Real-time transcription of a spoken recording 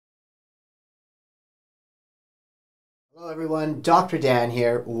Hello everyone, Dr. Dan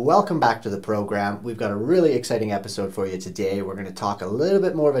here. Welcome back to the program. We've got a really exciting episode for you today. We're going to talk a little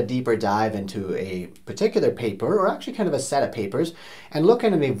bit more of a deeper dive into a particular paper, or actually kind of a set of papers, and look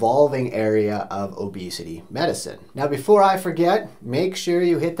at an evolving area of obesity medicine. Now before I forget, make sure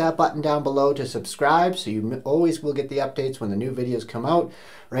you hit that button down below to subscribe so you always will get the updates when the new videos come out.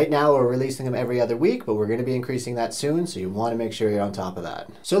 Right now we're releasing them every other week, but we're going to be increasing that soon, so you want to make sure you're on top of that.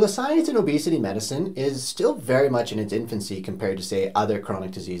 So the science in obesity medicine is still very much in its infancy compared to, say, other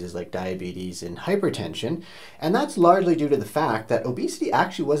chronic diseases like diabetes and hypertension, and that's largely due to the fact that obesity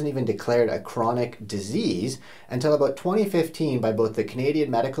actually wasn't even declared a chronic disease until about 2015 by both the Canadian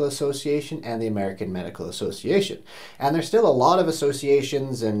Medical Association and the American Medical Association. And there's still a lot of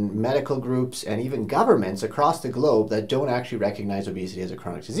associations and medical groups and even governments across the globe that don't actually recognize obesity as a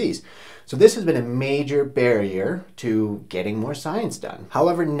chronic disease. So this has been a major barrier to getting more science done.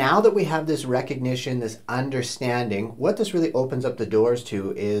 However, now that we have this recognition, this understanding, what this really opens up the doors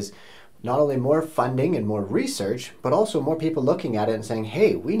to is not only more funding and more research, but also more people looking at it and saying,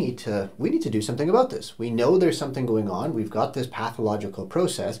 hey, we need to do something about this. We know there's something going on. We've got this pathological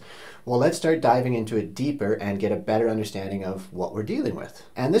process. Well, let's start diving into it deeper and get a better understanding of what we're dealing with.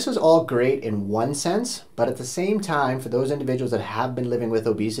 And this is all great in one sense, but at the same time, for those individuals that have been living with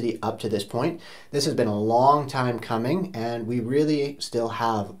obesity up to this point, this has been a long time coming, and we really still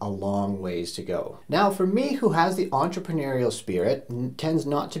have a long ways to go. Now, for me, who has the entrepreneurial spirit, tends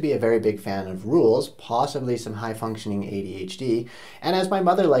not to be a very big fan of rules, possibly some high-functioning ADHD, and as my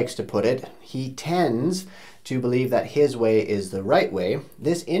mother likes to put it, he tends to believe that his way is the right way.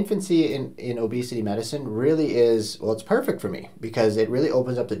 This infancy in obesity medicine really is, well, it's perfect for me because it really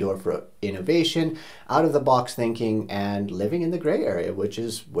opens up the door for innovation, out-of-the-box thinking, and living in the gray area, which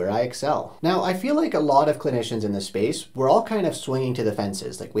is where I excel. Now, I feel like a lot of clinicians in this space, we're all kind of swinging to the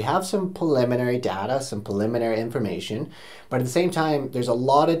fences. Like, we have some preliminary data, some preliminary information, but at the same time, there's a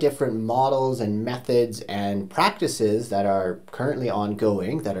lot of different models and methods and practices that are currently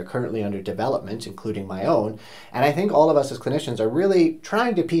ongoing, that are currently under development, including my own. And I think all of us as clinicians are really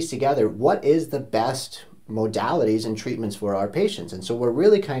trying to piece together what is the best modalities and treatments for our patients. And so we're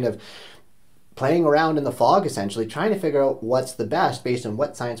really kind of playing around in the fog, essentially, trying to figure out what's the best based on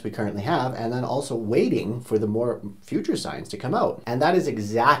what science we currently have, and then also waiting for the more future science to come out. And that is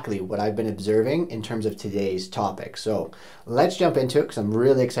exactly what I've been observing in terms of today's topic. So let's jump into it because I'm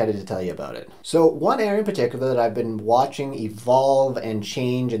really excited to tell you about it. So one area in particular that I've been watching evolve and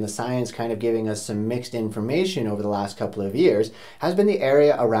change, and the science kind of giving us some mixed information over the last couple of years, has been the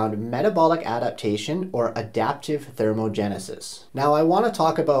area around metabolic adaptation or adaptive thermogenesis. Now, I want to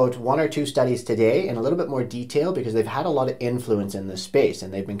talk about one or two studies today in a little bit more detail because they've had a lot of influence in this space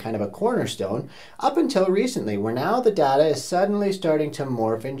and they've been kind of a cornerstone up until recently, where now the data is suddenly starting to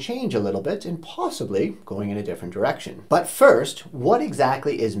morph and change a little bit and possibly going in a different direction. But first, what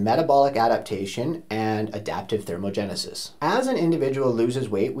exactly is metabolic adaptation and adaptive thermogenesis? As an individual loses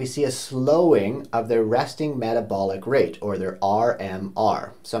weight, we see a slowing of their resting metabolic rate, or their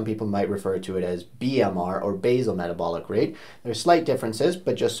RMR. Some people might refer to it as BMR, or basal metabolic rate. There's slight differences,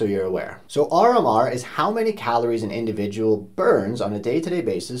 but just so you're aware. So RMR is how many calories an individual burns on a day-to-day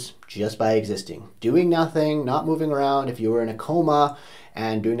basis just by existing. Doing nothing, not moving around. If you were in a coma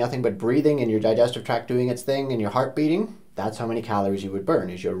and doing nothing but breathing and your digestive tract doing its thing and your heart beating, that's how many calories you would burn,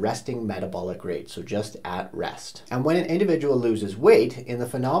 is your resting metabolic rate, so just at rest. And when an individual loses weight, in the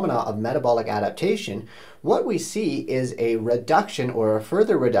phenomena of metabolic adaptation, what we see is a reduction or a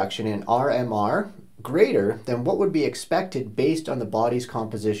further reduction in RMR greater than what would be expected based on the body's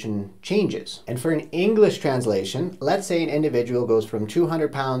composition changes. And for an English translation, let's say an individual goes from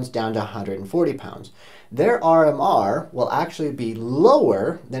 200 pounds down to 140 pounds. Their RMR will actually be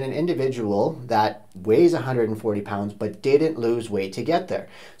lower than an individual that weighs 140 pounds but didn't lose weight to get there.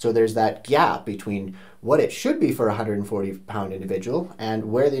 So there's that gap between what it should be for a 140-pound individual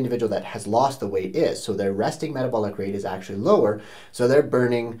and where the individual that has lost the weight is. So their resting metabolic rate is actually lower, so they're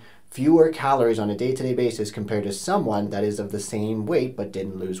burning fewer calories on a day-to-day basis compared to someone that is of the same weight but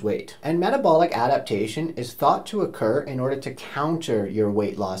didn't lose weight. And metabolic adaptation is thought to occur in order to counter your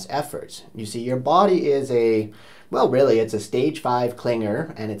weight loss efforts. You see, your body is it's a stage 5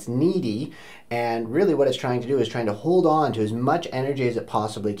 clinger, and it's needy, and really what it's trying to do is trying to hold on to as much energy as it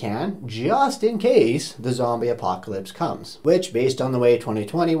possibly can, just in case the zombie apocalypse comes. Which, based on the way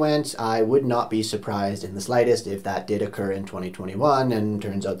 2020 went, I would not be surprised in the slightest if that did occur in 2021 and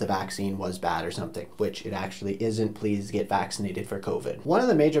turns out the vaccine was bad or something, which it actually isn't. Please get vaccinated for COVID. One of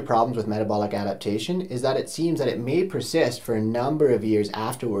the major problems with metabolic adaptation is that it seems that it may persist for a number of years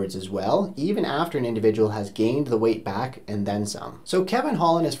afterwards as well, even after an individual has gained the weight back and then some. So Kevin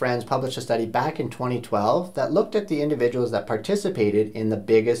Hall and his friends published a study back back in 2012 that looked at the individuals that participated in the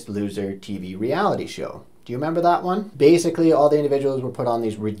Biggest Loser TV reality show. Do you remember that one? Basically, all the individuals were put on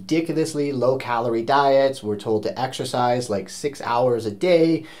these ridiculously low-calorie diets, were told to exercise like 6 hours a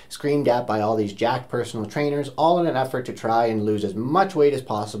day, screamed at by all these jacked personal trainers, all in an effort to try and lose as much weight as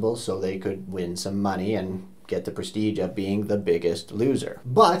possible so they could win some money and get the prestige of being the biggest loser.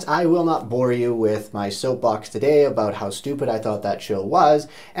 But I will not bore you with my soapbox today about how stupid I thought that show was,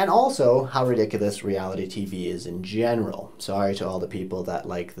 and also how ridiculous reality TV is in general. Sorry to all the people that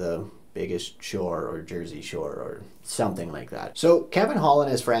like the Biggest Shore or Jersey Shore or something like that. So Kevin Hall and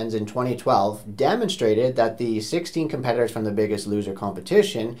his friends in 2012 demonstrated that the 16 competitors from the Biggest Loser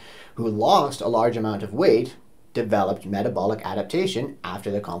competition who lost a large amount of weight developed metabolic adaptation after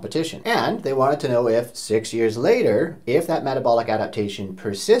the competition. And they wanted to know if 6 years later, if that metabolic adaptation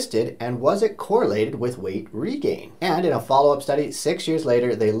persisted and was it correlated with weight regain. And in a follow-up study 6 years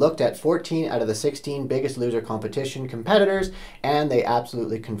later, they looked at 14 out of the 16 Biggest Loser competition competitors, and they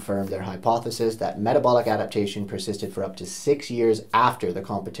absolutely confirmed their hypothesis that metabolic adaptation persisted for up to 6 years after the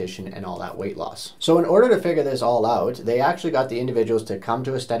competition and all that weight loss. So in order to figure this all out, they actually got the individuals to come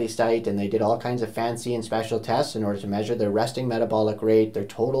to a study site, and they did all kinds of fancy and special tests in order to measure their resting metabolic rate, their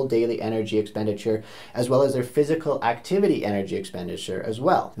total daily energy expenditure, as well as their physical activity energy expenditure as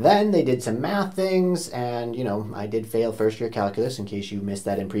well. Then they did some math things, and I did fail first year calculus in case you missed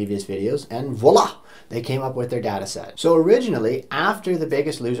that in previous videos, and voila! They came up with their data set. So originally, after the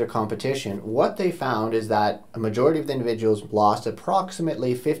Biggest Loser competition, what they found is that a majority of the individuals lost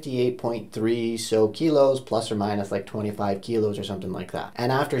approximately 58.3 so kilos, plus or minus like 25 kilos or something like that.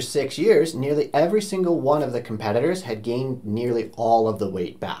 And after 6 years, nearly every single one of the competitors had gained nearly all of the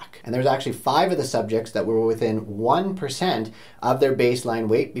weight back. And there was actually 5 of the subjects that were within 1% of their baseline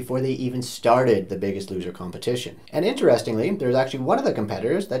weight before they even started the Biggest Loser competition. And interestingly, there was actually one of the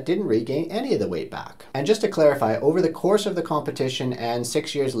competitors that didn't regain any of the weight back. And just to clarify, over the course of the competition and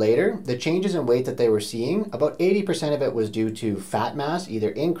 6 years later, the changes in weight that they were seeing, about 80% of it was due to fat mass, either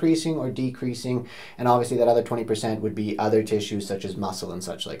increasing or decreasing, and obviously that other 20% would be other tissues such as muscle and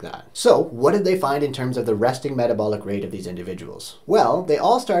such like that. So what did they find in terms of the resting metabolic rate of these individuals? Well, they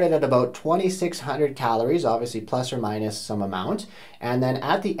all started at about 2,600 calories, obviously plus or minus some amount, and then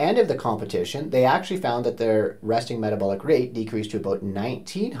at the end of the competition, they actually found that their resting metabolic rate decreased to about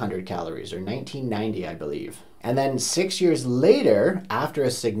 1,900 calories, or 1,990, I believe. And then 6 years later, after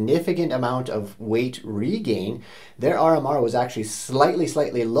a significant amount of weight regain, their RMR was actually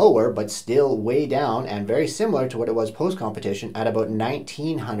slightly lower, but still way down and very similar to what it was post-competition at about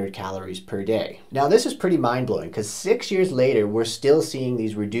 1,900 calories per day. Now this is pretty mind-blowing because 6 years later, we're still seeing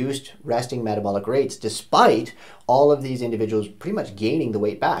these reduced resting metabolic rates despite all of these individuals pretty much gaining the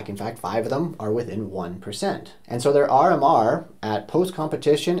weight back. In fact, 5 of them are within 1%. And so their RMR at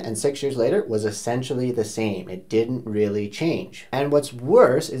post-competition and 6 years later was essentially the same. It didn't really change. And what's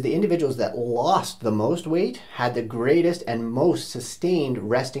worse is the individuals that lost the most weight had the greatest and most sustained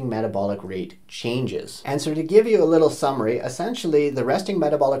resting metabolic rate changes. And so to give you a little summary, essentially the resting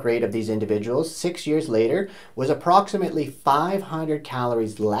metabolic rate of these individuals 6 years later was approximately 500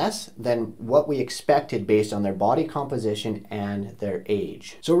 calories less than what we expected based on their body composition and their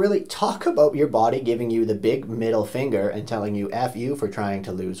age. So really, talk about your body giving you the big middle finger and telling you F you for trying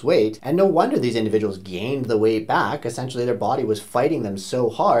to lose weight. And no wonder these individuals gained the weight back. Essentially their body was fighting them so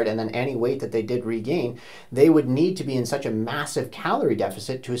hard, and then any weight that they did regain, they would need to be in such a massive calorie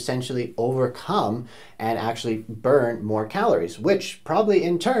deficit to essentially overcome and actually burn more calories, which probably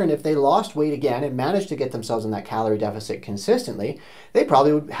in turn, if they lost weight again and managed to get themselves in that calorie deficit consistently, they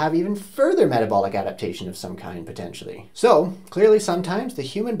probably would have even further metabolic adaptation of some kind potentially. So clearly sometimes the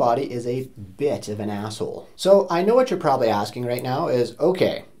human body is a bit of an asshole. So I know what you're probably asking right now is,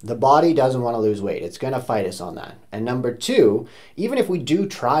 okay, the body doesn't want to lose weight. It's going to fight us on that. And number 2, even if we do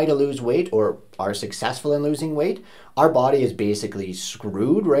try to lose weight or are successful in losing weight, our body is basically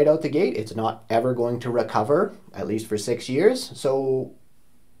screwed right out the gate. It's not ever going to recover, at least for 6 years. So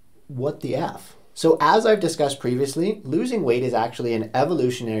what the F? So as I've discussed previously, losing weight is actually an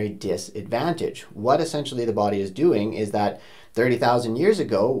evolutionary disadvantage. What essentially the body is doing is that 30,000 years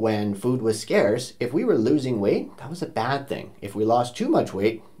ago, when food was scarce, if we were losing weight, that was a bad thing. If we lost too much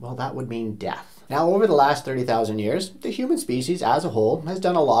weight, well, that would mean death. Now, over the last 30,000 years, the human species as a whole has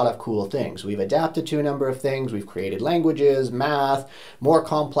done a lot of cool things. We've adapted to a number of things. We've created languages, math, more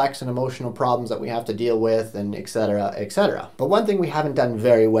complex and emotional problems that we have to deal with, and etc., etc. But one thing we haven't done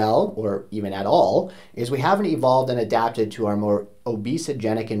very well, or even at all, is we haven't evolved and adapted to our more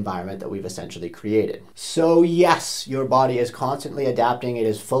obesogenic environment that we've essentially created. So yes, your body is constantly adapting. It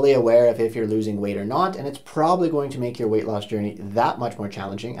is fully aware of if you're losing weight or not, and it's probably going to make your weight loss journey that much more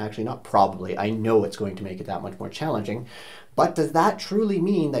challenging. Actually, not probably, I know it's going to make it that much more challenging. But does that truly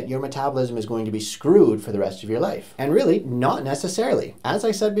mean that your metabolism is going to be screwed for the rest of your life? And really, not necessarily. As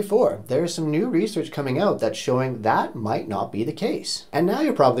I said before, there is some new research coming out that's showing that might not be the case. And now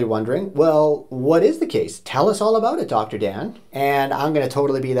you're probably wondering, well, what is the case? Tell us all about it, Dr. Dan. And I'm going to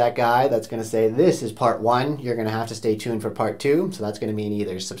totally be that guy that's going to say, this is part 1. You're going to have to stay tuned for part 2. So that's going to mean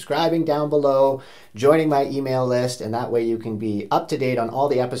either subscribing down below, joining my email list, and that way you can be up to date on all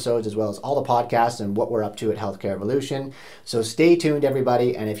the episodes as well as all the podcasts and what we're up to at Healthcare Evolution. So stay tuned,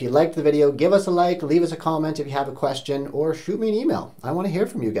 everybody. And if you liked the video, give us a like, leave us a comment if you have a question, or shoot me an email. I want to hear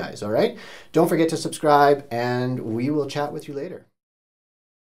from you guys, all right? Don't forget to subscribe, and we will chat with you later.